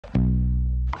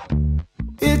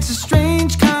It's a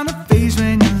strange kind of phase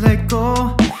when you let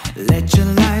go. Let your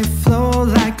life flow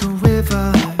like a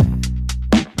river.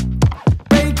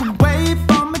 Break away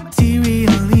from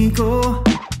material ego.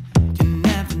 You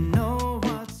never know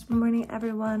what's... Good morning,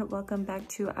 everyone. Welcome back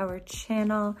to our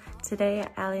channel. Today,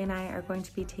 Ali and I are going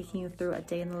to be taking you through a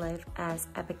day in the life as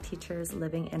EPIK teachers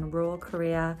living in rural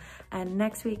Korea. And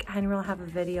next week, Henry will have a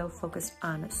video focused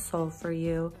on Seoul for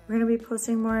you. We're going to be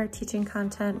posting more teaching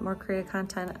content, more Korea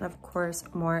content, and of course,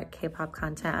 more K-pop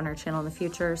content on our channel in the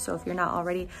future. So if you're not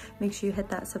already, make sure you hit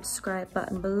that subscribe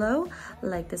button below,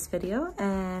 like this video,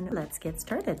 and let's get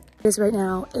started. It is right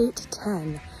now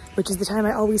 8:10, which is the time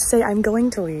I always say I'm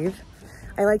going to leave.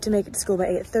 I like to make it to school by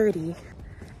 8:30,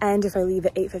 and if I leave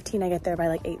at 8:15, I get there by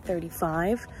like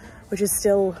 8:35, which is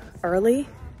still early,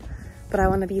 but I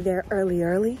want to be there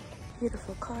early.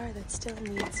 Beautiful car that still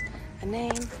needs a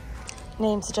name.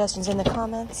 Name suggestions in the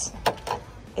comments.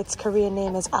 Its Korean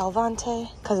name is Alvante,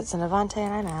 because it's an Avante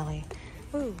and I'm Ali.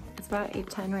 Woo. It's about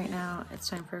 8:10 right now. It's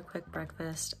time for a quick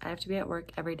breakfast. I have to be at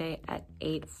work every day at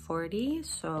 8:40,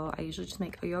 so I usually just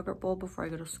make a yogurt bowl before I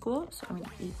go to school. So I'm gonna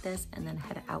eat this and then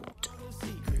head out.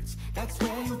 That's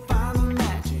where you find the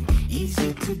magic.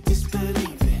 Easy to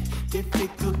disbelieve it,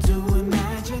 difficult to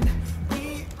imagine.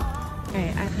 Okay,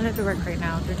 I'm headed to work right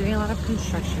now. They're doing a lot of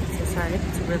construction, so sorry if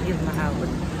it's really loud.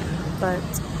 But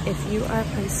if you are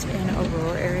placed in a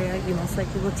rural area, you most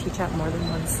likely will teach at more than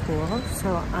one school.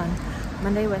 So on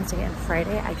Monday, Wednesday, and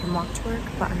Friday, I can walk to work,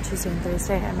 but on Tuesday and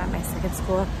Thursday, I'm at my second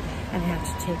school and I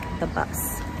have to take the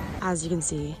bus. As you can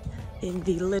see, in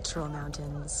the literal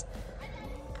mountains.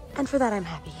 And for that, I'm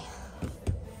happy.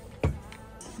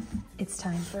 It's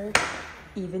time for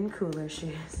even cooler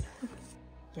shoes.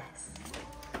 Yes.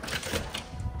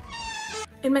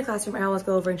 In my classroom, I always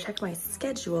go over and check my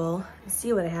schedule and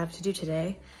see what I have to do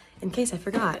today in case I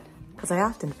forgot, because I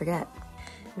often forget.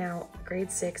 Now,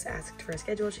 grade 6 asked for a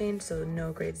schedule change, so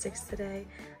no grade 6 today.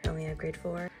 I only have grade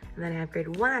 4. And then I have grade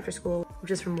 1 after school,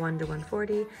 which is from 1 to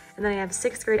 1:40. And then I have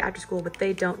 6th grade after school, but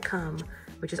they don't come,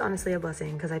 which is honestly a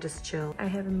blessing because I just chill. I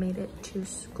haven't made it to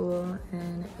school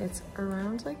and it's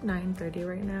around like 9:30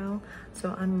 right now.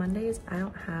 So on Mondays, I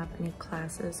don't have any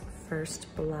classes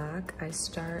first block. I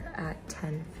start at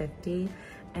 10:50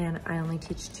 and I only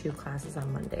teach 2 classes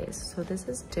on Mondays. So this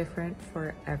is different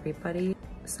for everybody.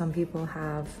 Some people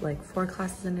have like 4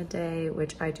 classes in a day,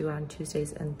 which I do on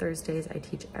Tuesdays and Thursdays. I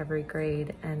teach every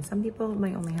grade, and some people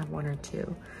might only have 1 or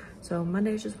 2. So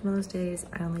Monday is just one of those days.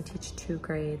 I only teach 2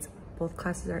 grades. Both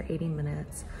classes are 80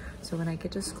 minutes. So when I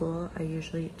get to school, I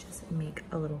usually just make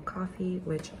a little coffee,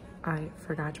 which I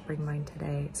forgot to bring mine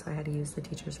today. So I had to use the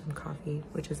teacher's room coffee,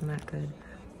 which isn't that good,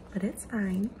 but it's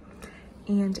fine.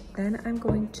 And then I'm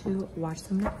going to watch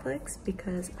some Netflix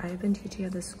because I've been teaching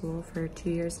at this school for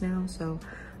 2 years now. So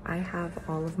I have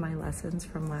all of my lessons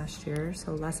from last year.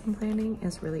 So lesson planning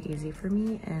is really easy for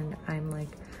me, and I'm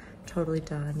like totally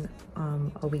done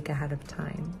a week ahead of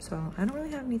time. So I don't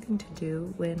really have anything to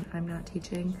do when I'm not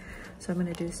teaching. So I'm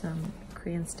gonna do some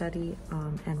Korean study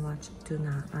and watch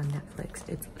Duna on Netflix.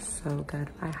 It's so good.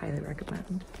 I highly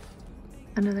recommend.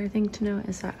 Another thing to note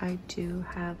is that I do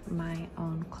have my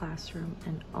own classroom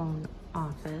and own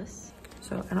office.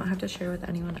 So I don't have to share with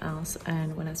anyone else,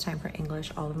 and when it's time for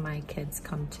English, all of my kids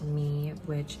come to me,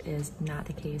 which is not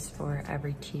the case for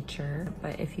every teacher.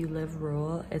 But if you live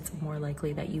rural, it's more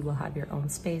likely that you will have your own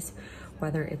space,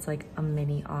 whether it's like a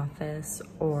mini office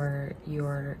or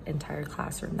your entire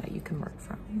classroom that you can work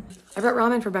from. I brought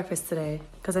ramen for breakfast today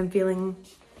because I'm feeling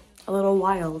a little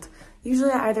wild.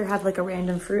 Usually I either have like a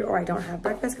random fruit or I don't have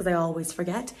breakfast because I always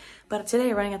forget. But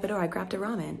today, running out the door, I grabbed a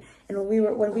ramen. And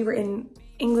when we were in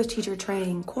English teacher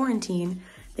training quarantine,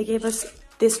 they gave us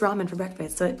this ramen for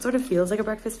breakfast. So it sort of feels like a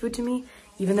breakfast food to me,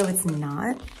 even though it's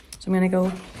not. So I'm gonna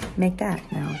go make that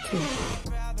now too.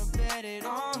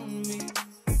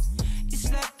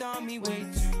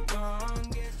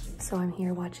 So I'm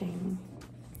here watching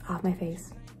Off My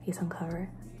Face on cover,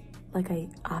 like I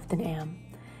often am.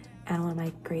 And one of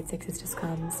my grade 6s just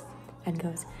comes and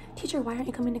goes, "Teacher, why aren't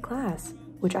you coming to class?"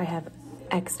 Which I have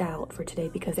X'd out for today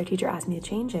because their teacher asked me to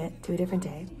change it to a different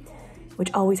day,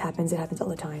 which always happens. It happens all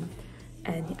the time.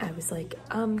 And I was like,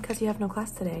 because you have no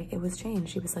class today. It was changed.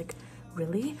 She was like,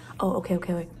 really? Oh,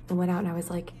 okay. And went out and I was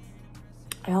like,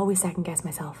 I always second guess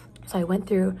myself. So I went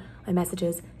through my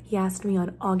messages. He asked me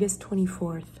on August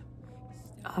 24th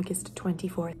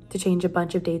to change a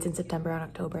bunch of dates in September and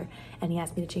October. And he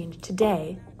asked me to change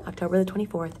today, October the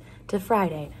 24th, to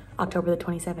Friday, October the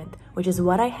 27th, which is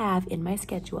what I have in my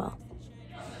schedule.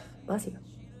 Bless you.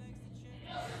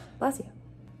 Bless you.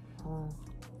 Oh.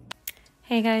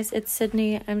 Hey guys, it's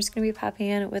Sydney. I'm just going to be popping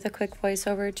in with a quick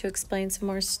voiceover to explain some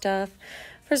more stuff.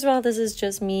 First of all, this is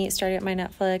just me starting up my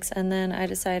Netflix, and then I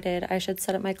decided I should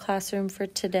set up my classroom for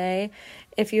today.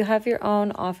 If you have your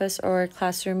own office or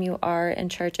classroom, you are in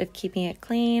charge of keeping it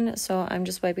clean. So I'm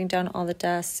just wiping down all the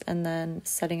desks and then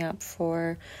setting up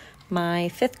for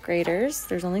my 5th graders.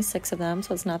 There's only 6 of them,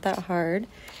 so it's not that hard.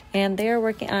 And they are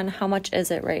working on how much is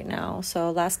it right now.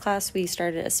 So last class we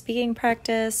started a speaking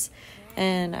practice,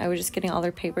 and I was just getting all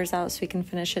their papers out so we can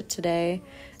finish it today.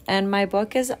 And my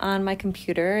book is on my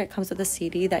computer. It comes with a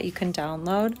CD that you can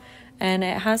download, and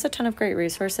it has a ton of great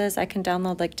resources. I can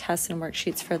download like tests and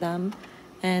worksheets for them.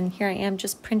 And here I am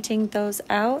just printing those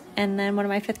out. And then one of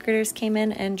my 5th graders came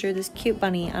in and drew this cute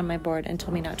bunny on my board and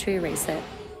told me not to erase it.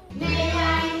 May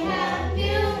I help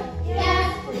you?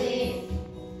 Yes, please.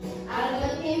 I'm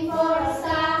looking for a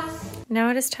socks. Now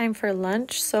it is time for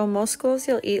lunch. So most schools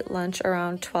you'll eat lunch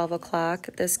around 12 o'clock.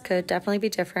 This could definitely be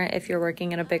different if you're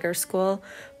working in a bigger school.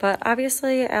 But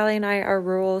obviously Allie and I are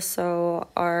rural, so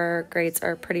our grades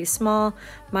are pretty small.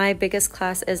 My biggest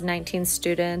class is 19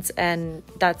 students, and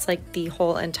that's like the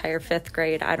whole entire 5th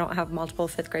grade. I don't have multiple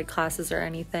 5th grade classes or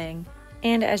anything.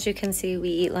 And as you can see, we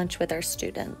eat lunch with our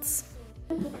students.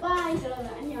 Goodbye, 여러분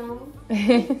안녕.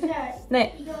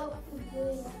 네, 이거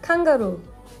뭐예요? 캥거루.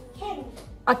 캔.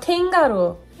 아,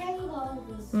 캥거루.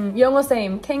 캥거루. 영어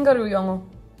same. 캥거루 영어.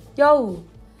 여우.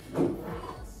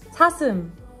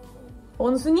 사슴.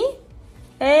 원숭이?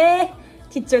 에,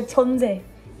 진짜 천재.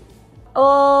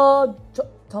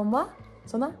 전화?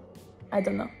 전화? I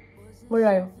don't know.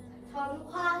 몰라요.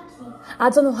 전화기.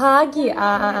 아, 전화기.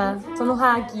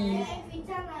 전화기.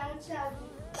 귀찮아요,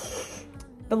 취하기.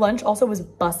 The lunch also was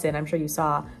bussin', I'm sure you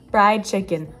saw. Fried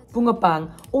chicken,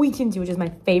 bungeoppang, oi kimchi, which is my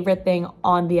favorite thing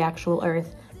on the actual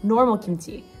earth, normal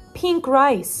kimchi, pink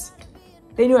rice.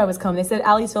 They knew I was coming. They said,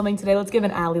 Allie's filming today, let's give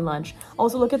an Allie lunch.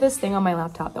 Also, look at this thing on my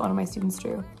laptop that one of my students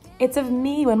drew. It's of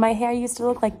me when my hair used to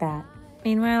look like that.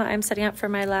 Meanwhile, I'm setting up for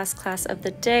my last class of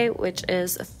the day, which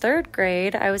is 3rd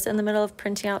grade. I was in the middle of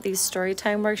printing out these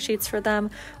storytime worksheets for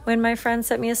them when my friend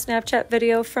sent me a Snapchat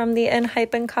video from the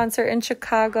ENHYPEN concert in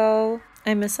Chicago.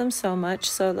 I miss them so much,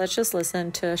 so let's just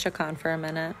listen to Chaconne for a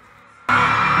minute.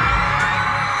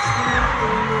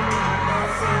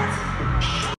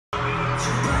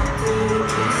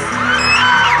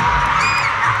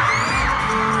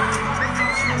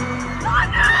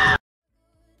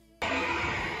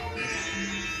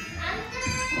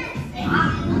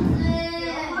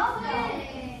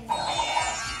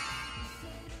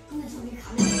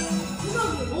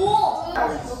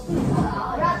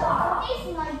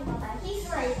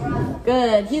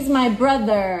 Good. He's my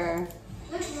brother.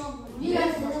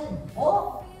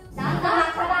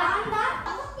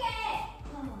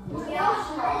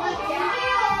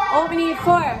 Oh, we need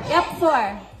 4. Yep,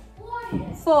 4.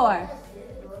 4.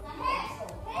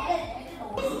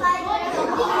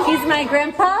 He's my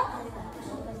grandpa.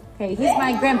 Okay, he's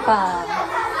my grandpa.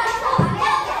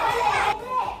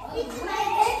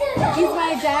 He's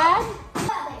my dad.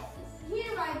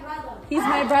 He's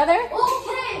my brother.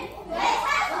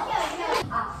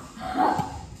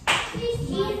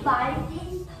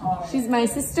 She's my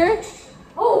sister.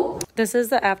 This is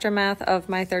the aftermath of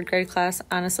my 3rd grade class.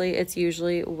 Honestly, it's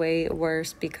usually way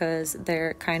worse because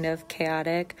they're kind of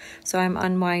chaotic. So I'm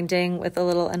unwinding with a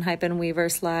little ENHYPEN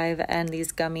Weverse Live and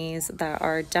these gummies that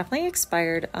are definitely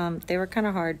expired. They were kind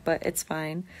of hard, but it's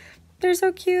fine. They're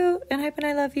so cute. ENHYPEN,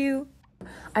 I love you.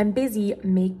 I'm busy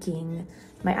making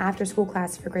my after school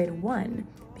class for grade 1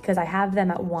 because I have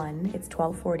them at 1. It's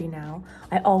 12:40 now.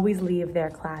 I always leave their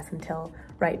class until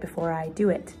right before I do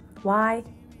it. Why?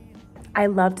 I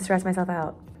love to stress myself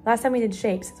out. Last time we did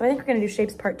shapes, so I think we're gonna do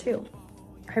shapes part 2.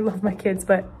 I love my kids,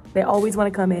 but they always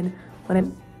want to come in when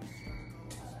I'm...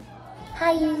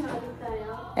 Hi.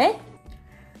 Eh?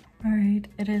 All right,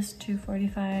 it is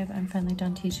 2:45. I'm finally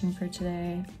done teaching for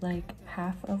today. Like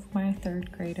half of my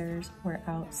 3rd graders were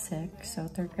out sick, so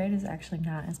 3rd grade is actually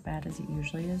not as bad as it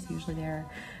usually is. Usually they're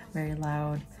very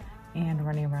loud and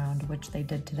running around, which they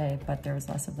did today, but there was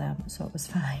less of them, so it was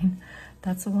fine.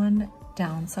 That's the one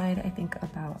downside I think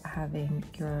about having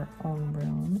your own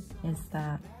room, is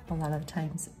that a lot of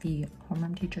times the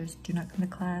homeroom teachers do not come to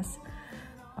class,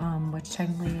 which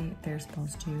technically they're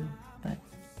supposed to, but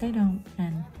they don't,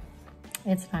 and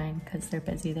it's fine because they're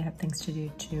busy, they have things to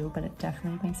do too, but it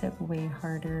definitely makes it way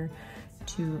harder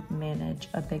to manage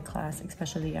a big class,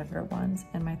 especially the younger ones.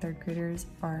 And my 3rd graders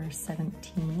are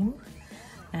 17,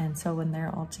 and so when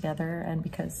they're all together, and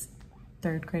because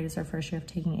 3rd grade is their first year of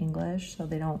taking English, so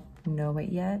they don't know it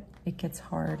yet, it gets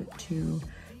hard to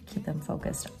keep them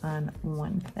focused on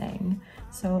one thing.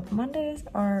 So Mondays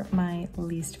are my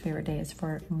least favorite days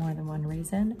for more than one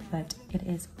reason, but it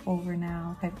is over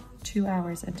now. I have 2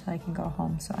 hours until I can go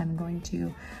home, so I'm going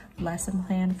to lesson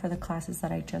plan for the classes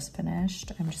that I just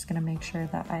finished. I'm just gonna make sure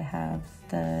that I have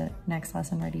the next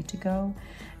lesson ready to go,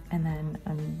 and then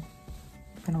I'm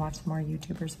gonna watch some more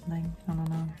YouTube or something. I don't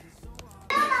know.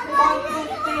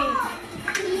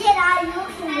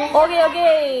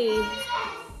 Okay.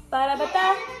 Para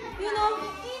bata, you know.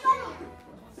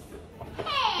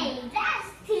 Hey, that's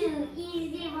too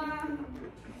easy, Mom.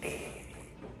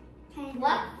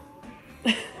 What?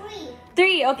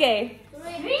 3, okay. 3.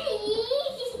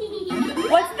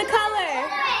 What's the color?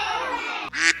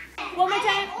 One more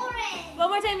time. Orange. One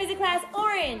more time, music class.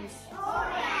 Orange.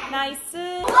 Orange. Nice.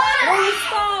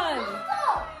 Goldstein.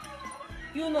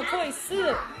 You know choice.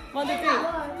 1, 2,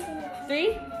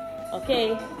 3. 3?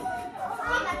 Okay.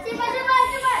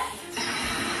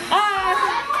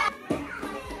 Ah.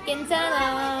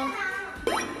 괜찮아.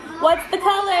 What's the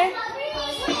color?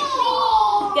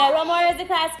 Get one more as a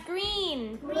class.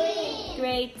 Green. Green.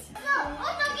 Great.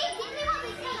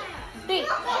 3.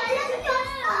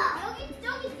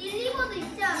 여기 딜리버도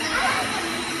있지 않아?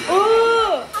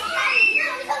 Ooh.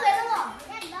 여기서 왜 나와?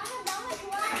 나무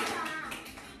좋아하잖아.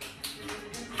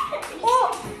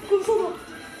 무서워.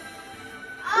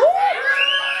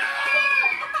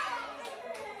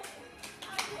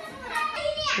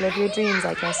 Live your dreams,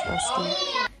 I guess, bestie.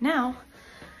 Now,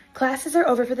 classes are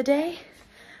over for the day.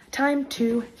 Time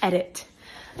to edit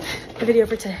the video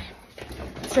for today.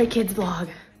 Stray Kids vlog.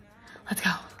 Let's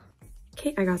go.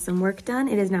 Okay, I got some work done.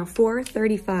 It is now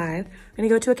 4:35. We're gonna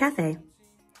go to a cafe.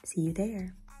 See you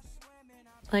there.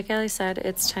 Like Allie said,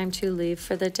 it's time to leave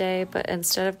for the day, but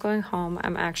instead of going home,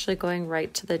 I'm actually going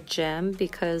right to the gym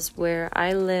because where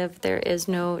I live, there is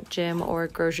no gym or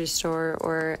grocery store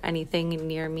or anything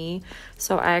near me.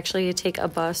 So I actually take a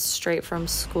bus straight from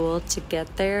school to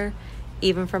get there.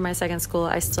 Even for my second school,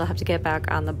 I still have to get back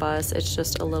on the bus. It's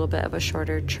just a little bit of a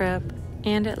shorter trip,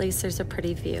 and at least there's a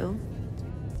pretty view.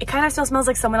 It kind of still smells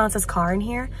like someone else's car in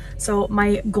here. So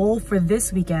my goal for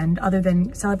this weekend, other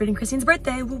than celebrating Christine's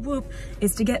birthday, whoop whoop,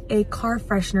 is to get a car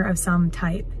freshener of some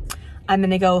type. I'm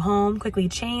gonna go home, quickly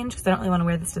change, because I don't really want to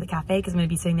wear this to the cafe, because I'm gonna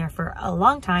be sitting there for a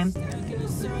long time. Poor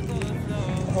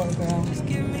girl.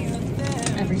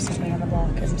 Every sibling on the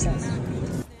block is obsessed.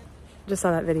 Just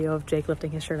saw that video of Jake lifting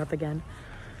his shirt up again.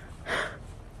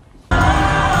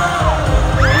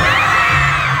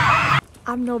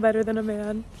 I'm no better than a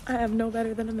man. I am no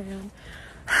better than a man.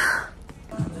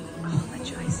 Oh, my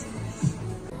choices.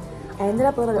 I ended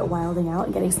up a little bit wilding out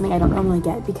and getting something I don't normally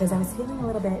get because I was feeling a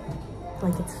little bit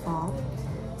like it's fall.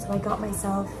 So I got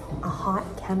myself a hot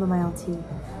chamomile tea.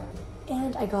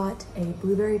 And I got a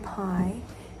blueberry pie.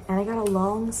 And I got a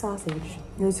long sausage.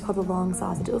 It was called a long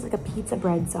sausage. It was like a pizza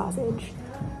bread sausage.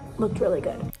 Looked really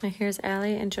good. And here's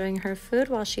Allie enjoying her food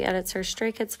while she edits her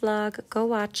Stray Kids vlog. Go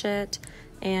watch it.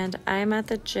 And I'm at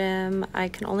the gym. I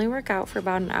can only work out for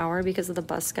about an hour because of the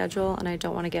bus schedule, and I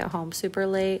don't want to get home super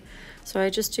late. So I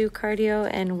just do cardio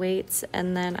and weights,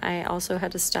 and then I also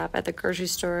had to stop at the grocery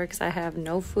store because I have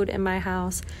no food in my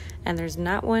house, and there's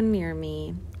not one near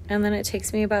me. And then it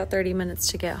takes me about 30 minutes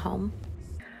to get home.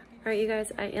 All right, you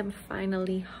guys, I am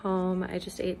finally home. I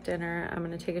just ate dinner. I'm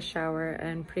gonna take a shower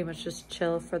and pretty much just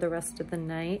chill for the rest of the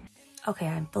night. Okay,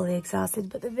 I'm fully exhausted,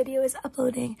 but the video is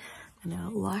uploading. I'm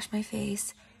gonna wash my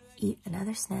face, eat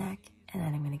another snack, and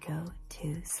then I'm gonna go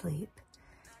to sleep.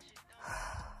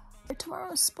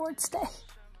 Tomorrow's sports day.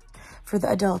 For the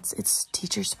adults, it's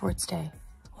teacher sports day.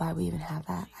 Why we even have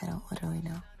that, I don't literally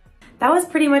know. That was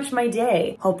pretty much my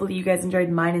day. Hopefully you guys enjoyed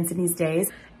mine and Sydney's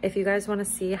days. If you guys want to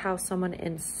see how someone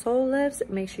in Seoul lives,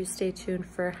 make sure you stay tuned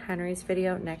for Henry's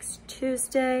video next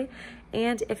Tuesday.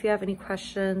 And if you have any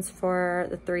questions for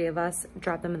the three of us,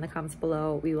 drop them in the comments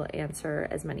below. We will answer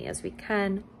as many as we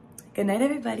can. Good night,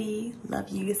 everybody. Love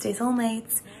you. Stay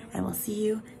soulmates. And we'll see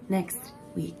you next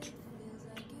week.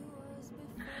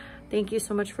 Thank you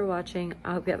so much for watching.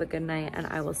 I hope you have a good night, and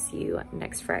I will see you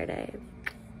next Friday.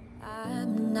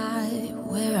 I'm not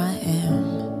where I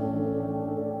am,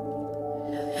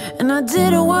 and I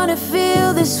didn't want to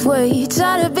feel this way.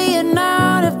 Tired of being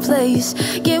out of place.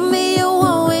 Give me a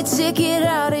one-way ticket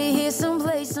out of here.